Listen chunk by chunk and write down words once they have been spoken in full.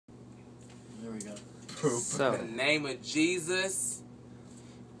we go. So, In the name of Jesus,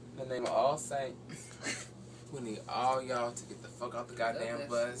 in the name of all saints, we need all y'all to get the fuck out the goddamn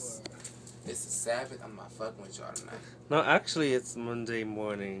bus. It's the Sabbath. I'm not fucking with y'all tonight. no, actually, it's Monday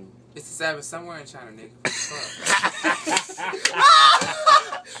morning. It's the Sabbath somewhere in China, nigga.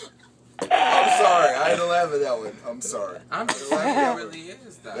 I'm sorry. I had to laugh at that one. I'm sorry. I'm just saying it really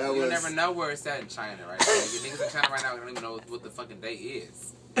is, though. That You'll was- never know where it's at in China, right? Now. You niggas in China right now don't even know what the fucking day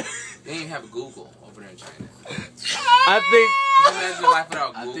is. They don't even have Google over there in China. I think, Can you imagine your life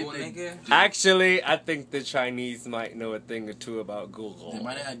without Google, nigga? actually, I think the Chinese might know a thing or two about Google. They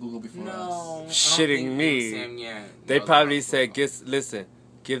might have had Google before us. No. Shitting me. They probably said, listen,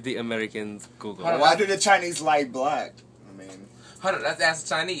 give the Americans Google. Hold on. Why do the Chinese like black? I mean, Hold on, let's ask the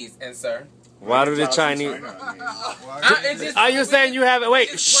Chinese, and sir. Why do the jobs in Chinese... China, I mean. Are you saying you have...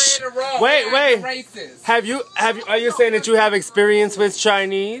 Wait, shh. Wait. Racist. Are you saying that you have experience with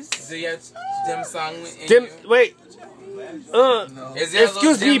Chinese? Do you have dim sum in Dim, you? wait. Is there a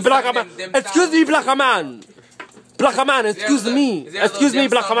Excuse little me, dim black sum man. in dim Excuse sum? me, black man. Black man, excuse me. Is there a little Excuse me, dim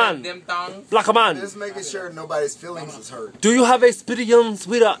black sum in man. dim thong? Black man. Just making sure nobody's feelings is hurt. Do you have experience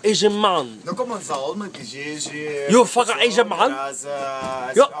with an Asian man? No commensal, man, que Gigi. You a fucking Asian man?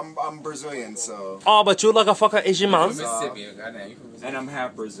 Yo. I'm Brazilian, so. Oh, but you like a fucking Asian man? Mississippi, goddamn. You from Mississippi? And I'm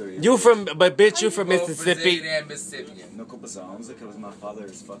half Brazilian. You from, but bitch, you from Both Mississippi. Brazilian and Mississippian. No comparisons, because my father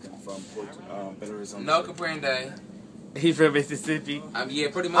is fucking from Belo Horizonte. No comprende. He from Mississippi. Yeah,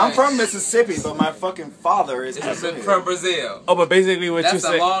 pretty much. I'm from Mississippi, but my fucking father is From Brazilian. Brazil. Oh, but basically what you That's a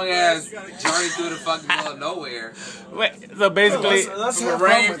say. long ass journey through the fucking middle of nowhere. Wait, so basically, Let's From have the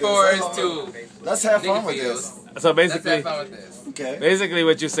fun with rainforest this. to Let's have fun nigga with fields. this. so Let's basically, have fun with this. Okay. basically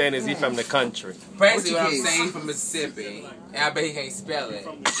what you're saying is he from the country. Basically, what I'm Portuguese. saying, he's from Mississippi, and I bet he can't spell it.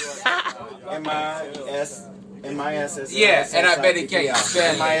 M-I-S-S. Yeah, and I bet he can't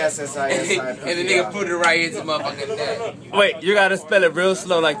spell it. M-I-S-S-I-S-I. And the nigga put it right into motherfucking neck. Wait, you gotta spell it real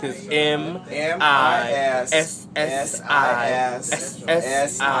slow like this.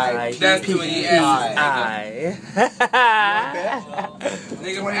 M-I-S-S-I-S-S-I-P-P-I. That's when he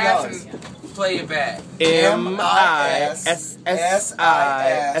Nigga, $20. ask him, play it back.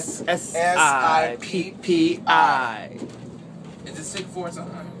 M-I-S-S-I-S-S-I-P-P-I. It's a 6 4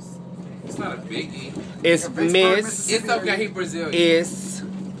 times. It's not a biggie. It's Miss. It's okay, he Brazilian. Is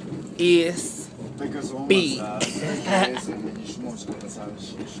B.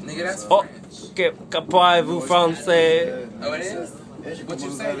 Nigga, that's Oh, French. que parlez-vous français Oh, it is? What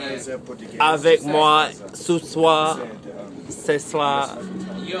you say, man? avec moi ce soir? Ce soir.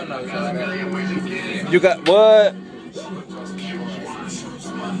 You don't know. You got what?